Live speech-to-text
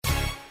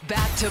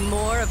Back to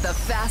more of the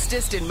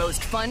fastest and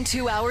most fun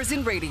 2 hours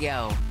in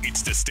radio.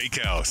 It's the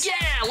Steakhouse. Yeah,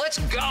 let's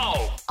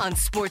go. On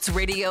Sports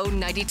Radio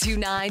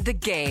 92.9 The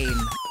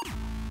Game.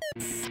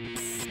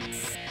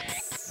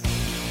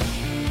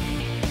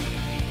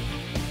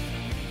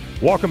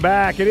 Welcome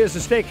back. It is the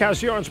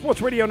Steakhouse here on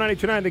Sports Radio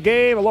 92.9 The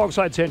Game,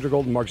 alongside Sandra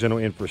Golden, Mark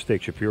Zinno in for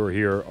Steak Shapiro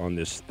here on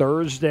this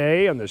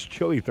Thursday, on this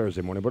chilly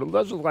Thursday morning. But it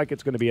does look like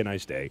it's going to be a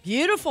nice day.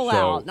 Beautiful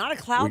out. Not a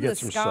cloud in the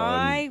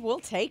sky. Sun. We'll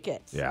take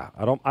it. Yeah,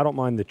 I don't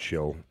mind the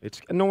chill.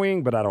 It's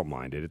annoying, but I don't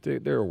mind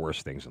it. There are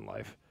worse things in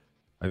life.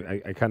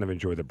 I kind of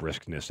enjoy the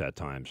briskness at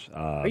times.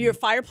 Are you a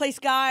fireplace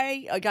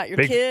guy? Got your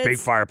big, kids? Big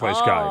fireplace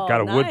guy.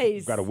 Got a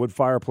nice. wood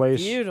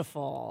fireplace.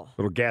 Beautiful.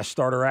 Little gas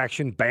starter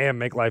action. Bam,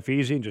 make life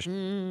easy. And just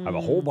have a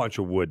whole bunch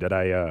of wood that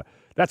I.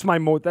 That's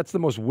the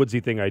most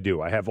woodsy thing I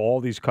do. I have all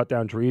these cut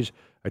down trees.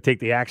 I take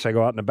the axe. I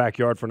go out in the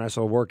backyard for a nice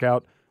little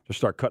workout. Just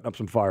start cutting up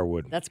some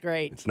firewood. That's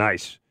great. It's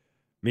nice.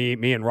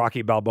 Me and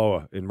Rocky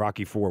Balboa in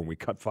Rocky IV, when we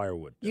cut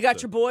firewood. You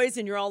got your boys,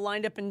 and you're all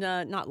lined up and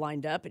not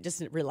lined up, but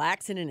just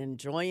relaxing and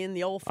enjoying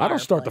the old fire. I don't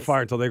start the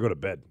fire until they go to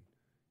bed.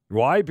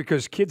 Why?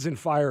 Because kids and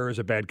fire is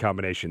a bad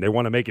combination. They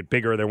want to make it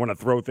bigger. They want to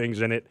throw things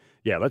in it.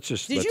 Yeah,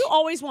 Did you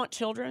always want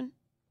children?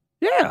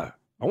 Yeah,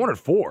 I wanted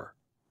 4.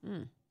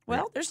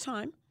 Well, there's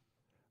time.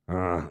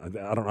 I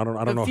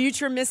don't know.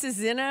 Future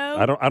Mrs. Zinno.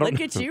 I don't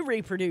look at you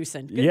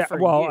reproducing. Good for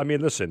well, you. I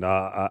mean, listen.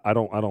 I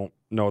don't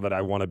know that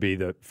I want to be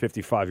the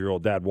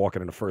 55-year-old dad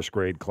walking in a first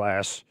grade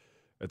class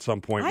at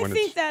some point. I when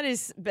think it's that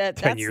is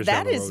 10 years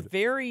down the road.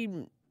 very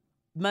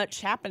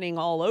much happening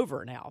all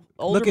over now.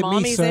 Older Look at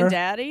mommies me, sir. and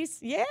daddies.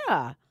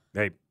 Yeah.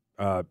 Hey,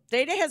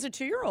 Day-Day has a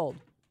 2-year-old.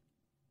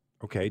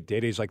 okay,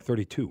 Day-Day's like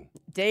 32.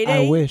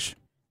 Day-Day. I wish.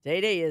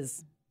 Day-Day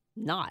is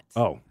not.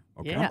 Oh,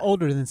 okay. Yeah. I'm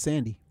older than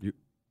Sandy.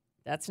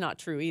 That's not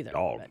true either.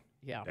 Oh, but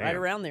yeah, damn. right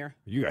around there.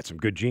 You got some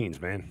good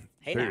genes, man.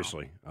 Hey, now.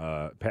 Seriously.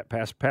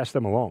 Pass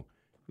them along.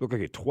 You look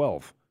like you're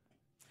 12.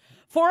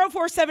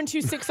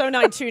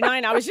 404-726-0929.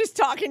 I was just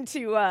talking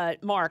to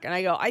Mark, and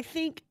I go, I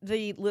think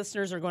the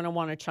listeners are going to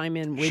want to chime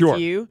in with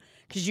you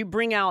because you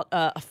bring out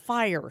a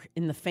fire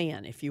in the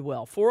fan, if you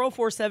will.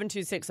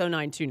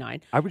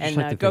 404-726-0929. I would just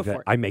like to go think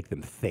for that I make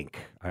them think.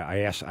 I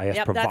ask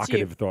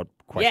provocative thought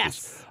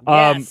questions.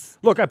 Yes.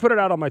 Look, I put it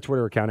out on my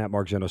Twitter account at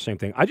Mark Zinno, same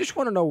thing. I just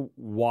want to know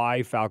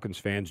why Falcons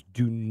fans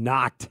do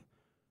not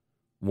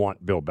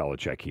want Bill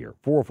Belichick here.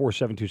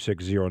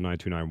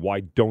 404-726-0929. Why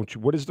don't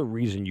you? What is the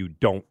reason you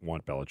don't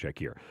want Belichick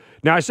here?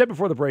 Now, I said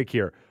before the break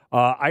here,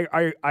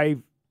 I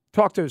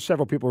talked to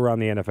several people around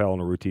the NFL on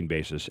a routine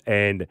basis,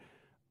 and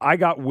I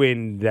got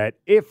wind that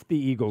if the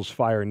Eagles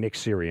fire Nick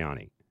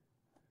Sirianni,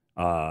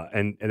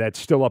 and that's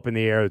still up in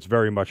the air, it's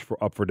very much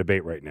up for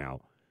debate right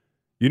now.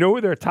 You know who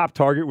their top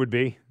target would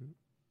be?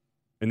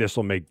 And this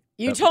will make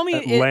told me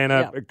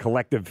Atlanta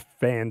collective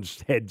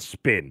fans' heads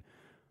spin,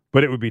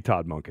 but it would be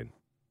Todd Monken.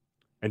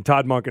 And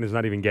Todd Monken is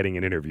not even getting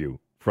an interview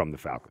from the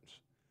Falcons.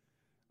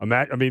 Look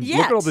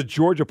at all the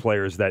Georgia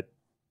players that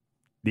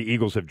the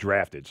Eagles have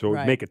drafted, so it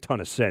would make a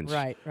ton of sense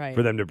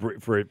for them to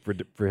for him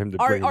to bring him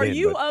in. Are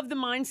you of the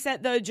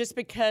mindset, though, just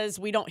because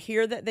we don't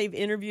hear that they've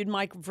interviewed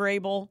Mike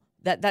Vrabel,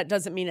 that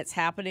doesn't mean it's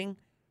happening?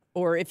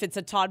 Or if it's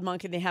a Todd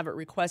Monken, they haven't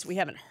requested, we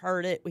haven't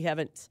heard it, we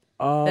haven't.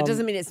 That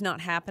doesn't mean it's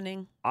not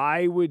happening.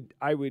 I would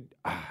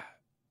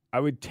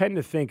tend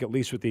to think, at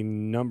least with the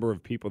number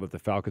of people that the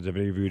Falcons have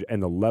interviewed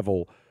and the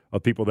level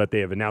of people that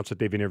they have announced that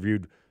they've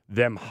interviewed,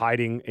 them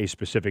hiding a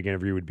specific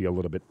interview would be a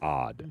little bit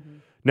odd. Mm-hmm.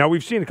 Now,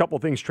 we've seen a couple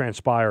of things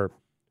transpire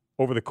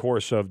over the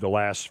course of the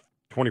last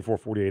 24,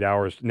 48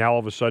 hours. Now, all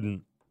of a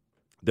sudden,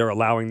 they're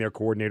allowing their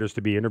coordinators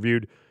to be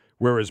interviewed,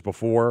 whereas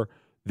before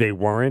they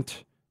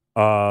weren't.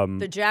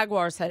 The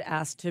Jaguars had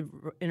asked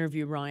to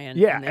interview Ryan.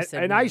 Yeah, and they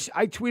said and no.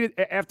 I tweeted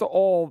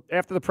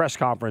after the press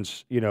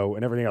conference,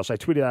 and everything else, I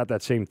tweeted out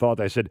that same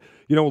thought. I said,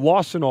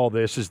 lost in all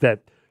this is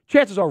that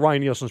chances are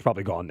Ryan Nielsen's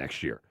probably gone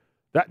next year.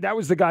 That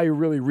was the guy who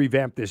really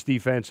revamped this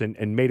defense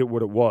and made it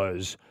what it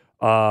was.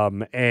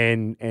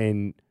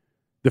 And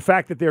the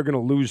fact that they're going to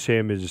lose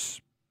him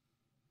is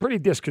pretty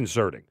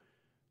disconcerting.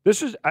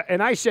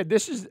 I said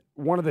this is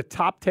one of the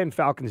top 10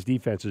 Falcons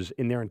defenses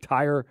in their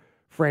entire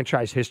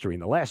franchise history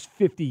in the last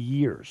 50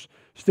 years.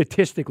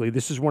 Statistically,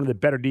 this is one of the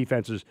better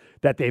defenses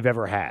that they've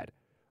ever had.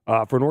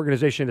 For an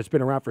organization that's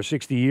been around for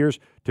 60 years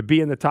to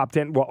be in the top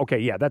 10, well, okay,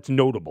 yeah, that's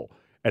notable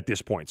at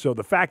this point. So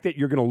the fact that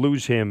you're going to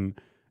lose him,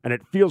 and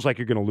it feels like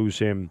you're going to lose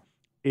him,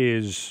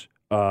 is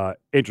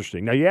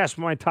interesting. Now, you asked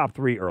my top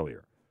 3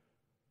 earlier.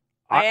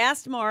 I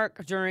asked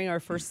Mark during our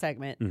first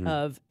segment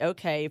of,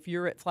 okay, if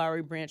you're at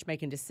Flowery Branch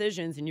making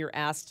decisions and you're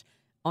asked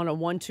on a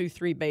 1, 2,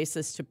 3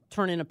 basis to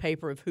turn in a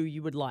paper of who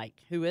you would like,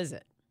 who is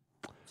it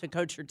to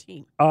coach your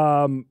team?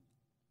 I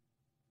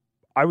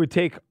would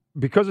take,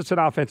 because it's an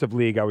offensive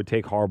league, I would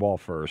take Harbaugh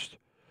first,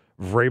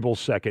 Vrabel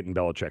second, and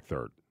Belichick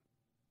third.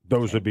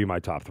 Those would be my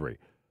top 3.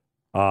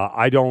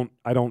 I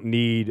don't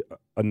need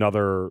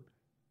another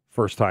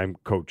first-time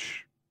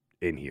coach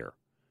in here.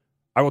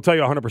 I will tell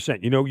you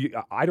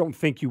 100%. I don't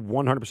think you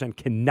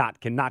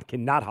 100%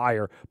 cannot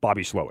hire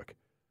Bobby Slowick.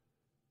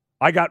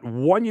 I got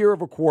 1 year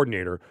of a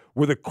coordinator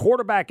with a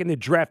quarterback in the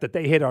draft that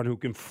they hit on who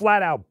can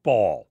flat out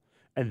ball.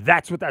 And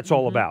that's what that's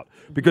all about.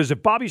 Because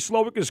if Bobby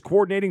Slowick is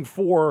coordinating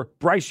for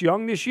Bryce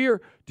Young this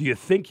year, do you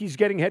think he's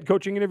getting head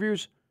coaching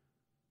interviews?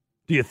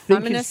 Do you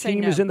think his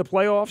team is in the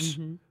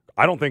playoffs?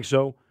 I don't think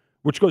so.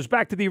 Which goes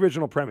back to the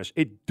original premise.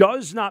 It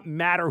does not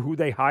matter who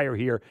they hire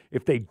here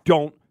if they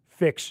don't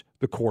fix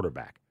the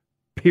quarterback,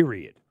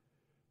 period.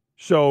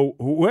 So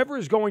whoever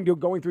is going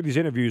through these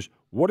interviews,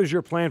 what is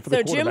your plan for the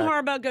quarterback? So Jim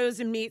Harbaugh goes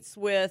and meets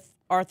with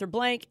Arthur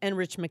Blank and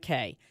Rich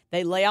McKay.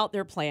 They lay out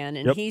their plan,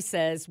 and he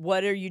says,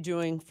 what are you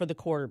doing for the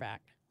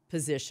quarterback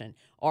position?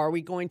 Are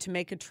we going to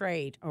make a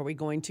trade? Are we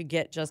going to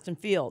get Justin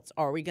Fields?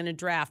 Are we going to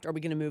draft? Are we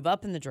going to move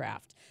up in the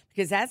draft?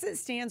 Because as it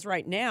stands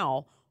right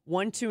now,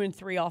 1, 2, and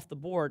 3 off the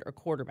board are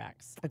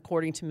quarterbacks,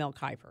 according to Mel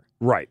Kiper.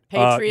 Right.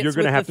 Patriots you're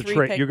going to have to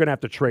trade. pick. You're going to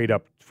have to trade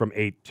up from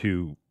 8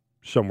 to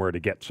somewhere to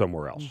get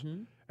somewhere else.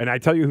 And I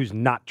tell you who's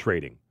not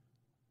trading.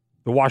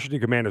 The Washington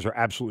Commanders are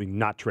absolutely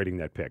not trading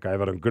that pick. I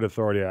have it on good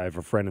authority. I have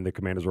a friend in the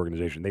Commanders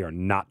organization. They are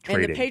not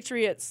trading. And the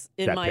Patriots,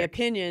 in my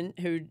opinion,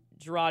 who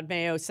Gerard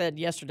Mayo said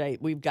yesterday,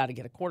 we've got to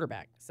get a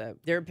quarterback. So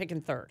they're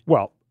picking third.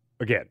 Well,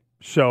 again,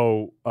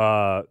 so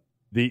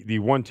the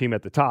one team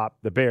at the top,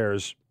 the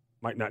Bears,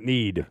 might not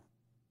need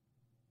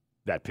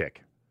that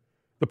pick.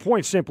 The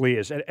point simply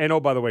is, and oh,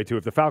 by the way, too,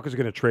 if the Falcons are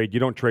going to trade, you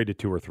don't trade to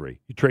 2 or 3.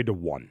 You trade to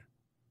 1,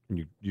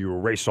 and you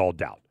erase all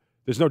doubt.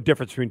 There's no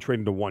difference between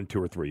trading to 1,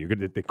 2, or 3.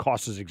 The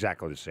cost is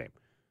exactly the same.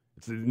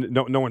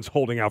 No one's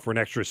holding out for an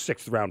extra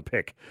 6th-round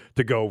pick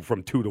to go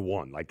from 2 to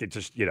 1. Like, it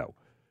just,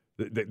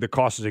 the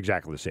cost is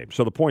exactly the same.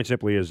 So the point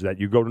simply is that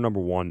you go to number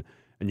 1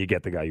 and you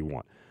get the guy you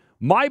want.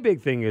 My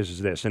big thing is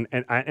this, and I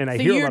hear a lot of people.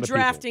 So you're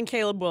drafting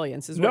Caleb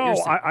Williams is what you're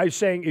saying. No, I'm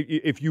saying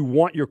if you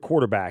want your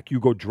quarterback, you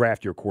go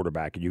draft your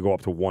quarterback and you go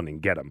up to 1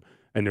 and get him,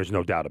 and there's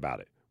no doubt about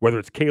it. Whether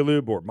it's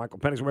Caleb or Michael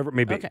Penix, whatever it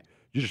may be. Okay.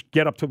 You just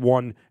get up to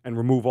 1 and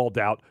remove all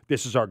doubt.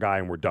 This is our guy,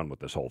 and we're done with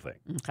this whole thing.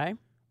 Okay.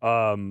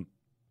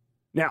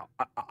 Now,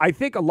 I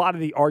think a lot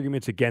of the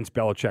arguments against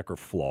Belichick are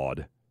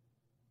flawed.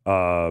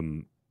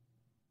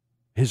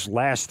 His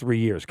last 3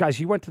 years. Guys,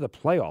 he went to the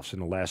playoffs in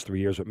the last 3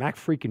 years with Mac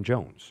freaking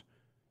Jones.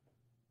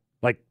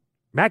 Like,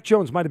 Mac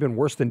Jones might have been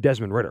worse than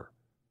Desmond Ridder.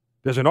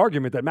 There's an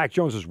argument that Mac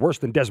Jones is worse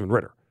than Desmond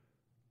Ridder,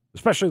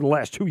 especially the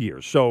last 2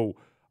 years. So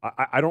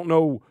I don't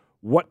know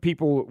what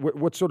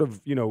sort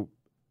of,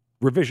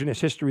 revisionist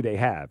history they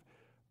have.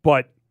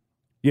 But,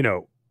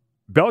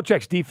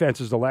 Belichick's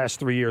defenses the last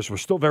 3 years were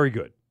still very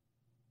good.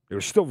 They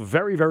were still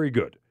very, very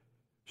good.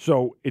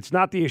 So it's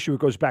not the issue. It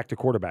goes back to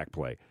quarterback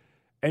play.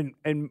 And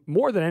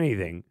more than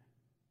anything,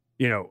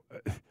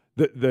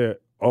 the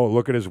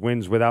look at his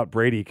wins without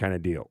Brady kind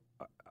of deal.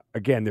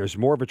 Again, there's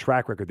more of a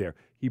track record there.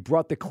 He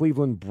brought the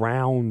Cleveland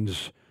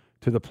Browns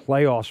to the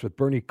playoffs with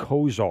Bernie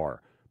Kosar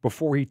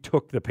before he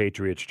took the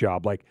Patriots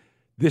job. Like,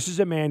 this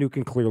is a man who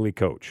can clearly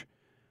coach.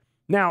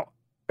 Now,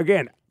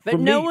 again, but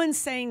no one's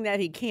saying that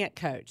he can't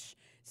coach.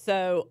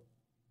 So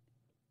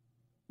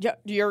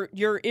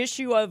your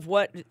issue of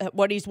what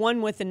he's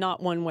won with and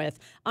not won with.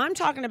 I'm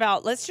talking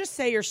about, let's just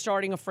say you're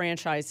starting a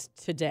franchise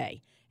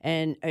today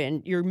and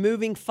you're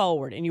moving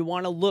forward and you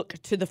want to look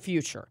to the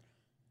future.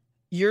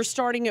 You're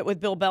starting it with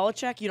Bill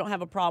Belichick. You don't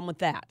have a problem with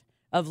that.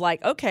 Of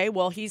like, okay,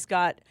 well, he's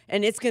got,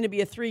 and it's going to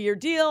be a 3-year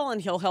deal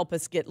and he'll help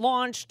us get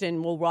launched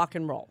and we'll rock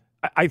and roll.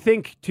 I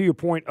think, to your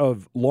point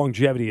of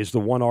longevity, is the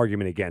one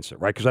argument against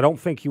it, right? Because I don't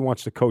think he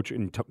wants to coach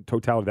in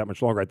totality that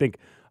much longer. I think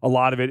a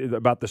lot of it is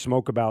about the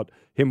smoke about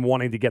him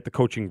wanting to get the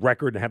coaching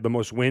record and have the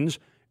most wins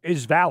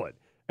is valid.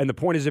 And the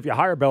point is, if you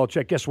hire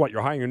Belichick, guess what?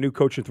 You're hiring a new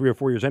coach in 3 or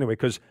 4 years anyway,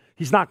 because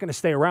he's not going to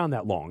stay around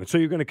that long. And so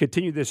you're going to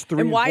continue this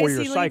 3 and 4 year cycle.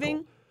 And why is he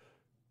leaving?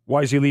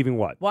 Why is he leaving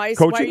what? Why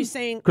are you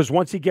saying? Because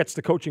once he gets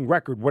the coaching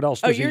record, what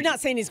else does he? Oh, you're not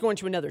saying he's going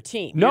to another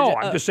team. No,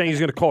 I'm just saying he's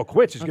going to call it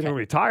quits. He's going to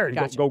retire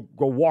and go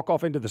walk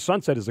off into the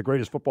sunset as the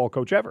greatest football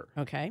coach ever.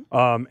 Okay.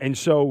 And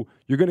so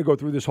you're going to go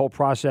through this whole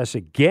process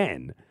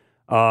again.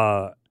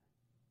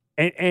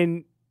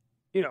 And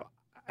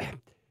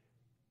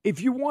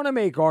if you want to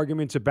make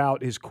arguments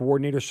about his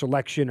coordinator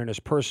selection and his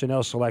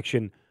personnel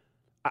selection,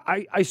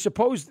 I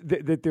suppose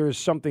that there is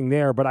something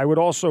there. But I would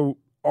also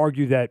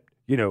argue that,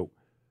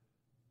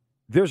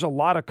 there's a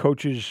lot of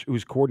coaches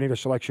whose coordinator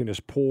selection is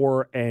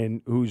poor and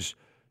whose,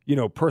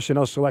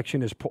 personnel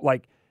selection is poor.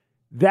 Like,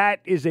 that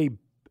is a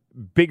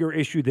bigger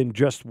issue than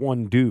just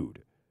one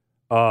dude.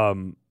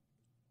 I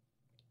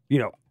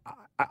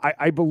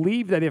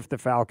believe that if the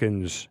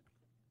Falcons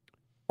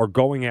are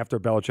going after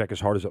Belichick as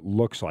hard as it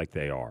looks like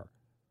they are,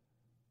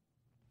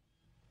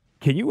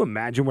 can you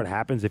imagine what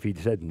happens if he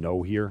said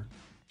no here?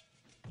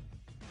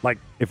 Like,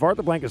 if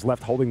Arthur Blank is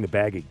left holding the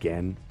bag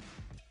again,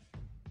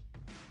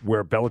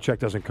 where Belichick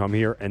doesn't come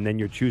here, and then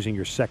you're choosing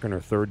your second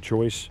or third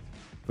choice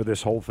for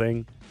this whole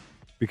thing.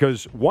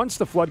 Because once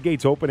the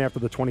floodgates open after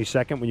the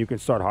 22nd, when you can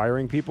start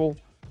hiring people,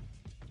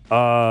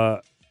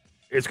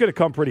 it's going to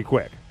come pretty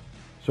quick.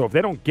 So if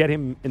they don't get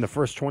him in the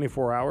first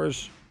 24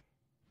 hours...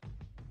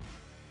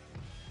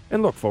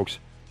 And look, folks,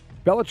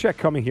 Belichick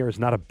coming here is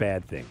not a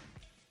bad thing.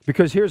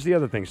 Because here's the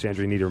other thing,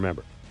 Sandra, you need to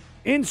remember.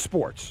 In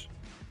sports,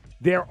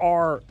 there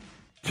are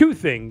 2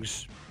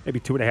 things, maybe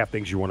 2.5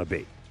 things you want to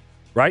be,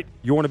 right?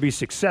 You want to be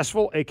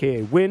successful,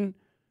 a.k.a. win.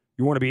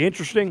 You want to be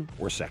interesting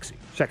or sexy.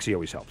 Sexy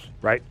always helps,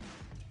 right?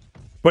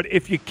 But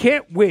if you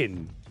can't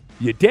win,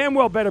 you damn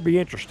well better be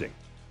interesting,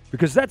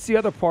 because that's the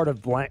other part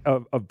of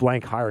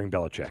blank hiring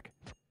Belichick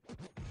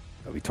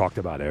that we talked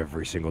about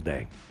every single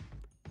day,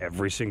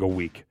 every single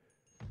week.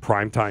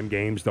 Primetime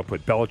games, they'll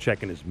put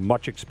Belichick in as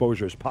much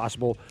exposure as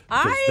possible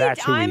because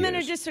that's who he is. I'm going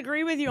to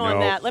disagree with you on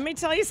that. Let me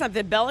tell you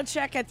something.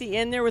 Belichick at the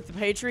end there with the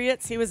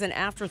Patriots, he was an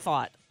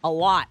afterthought a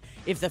lot.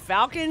 If the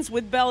Falcons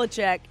with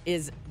Belichick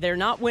they're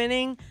not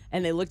winning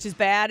and they looked as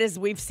bad as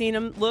we've seen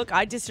them look,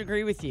 I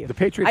disagree with you. The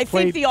Patriots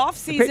think the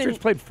offseason. The Patriots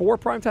played 4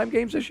 primetime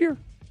games this year.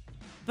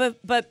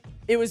 But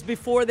it was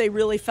before they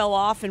really fell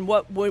off. And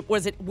what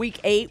was it, week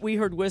 8? We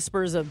heard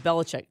whispers of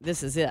Belichick.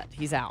 This is it.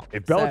 He's out.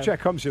 If Belichick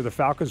comes here, the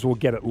Falcons will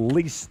get at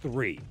least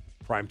 3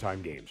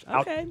 primetime games.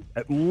 Okay.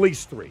 At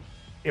least 3,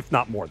 if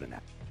not more than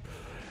that.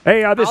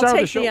 Hey, this hour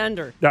of the show. The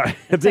under.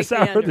 This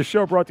hour of the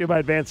show brought to you by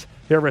Advanced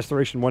Hair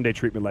Restoration, 1-day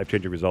treatment,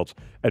 life-changing results.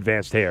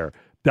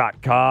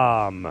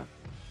 AdvancedHair.com.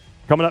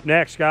 Coming up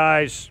next,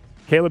 guys,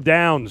 Caleb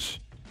Downs.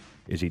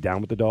 Is he down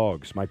with the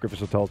dogs? Mike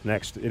Griffiths will tell us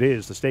next. It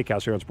is the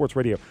Steakhouse here on Sports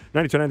Radio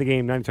 92.9 The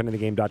Game,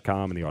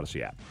 92.9thegame.com, and the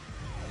Odyssey app.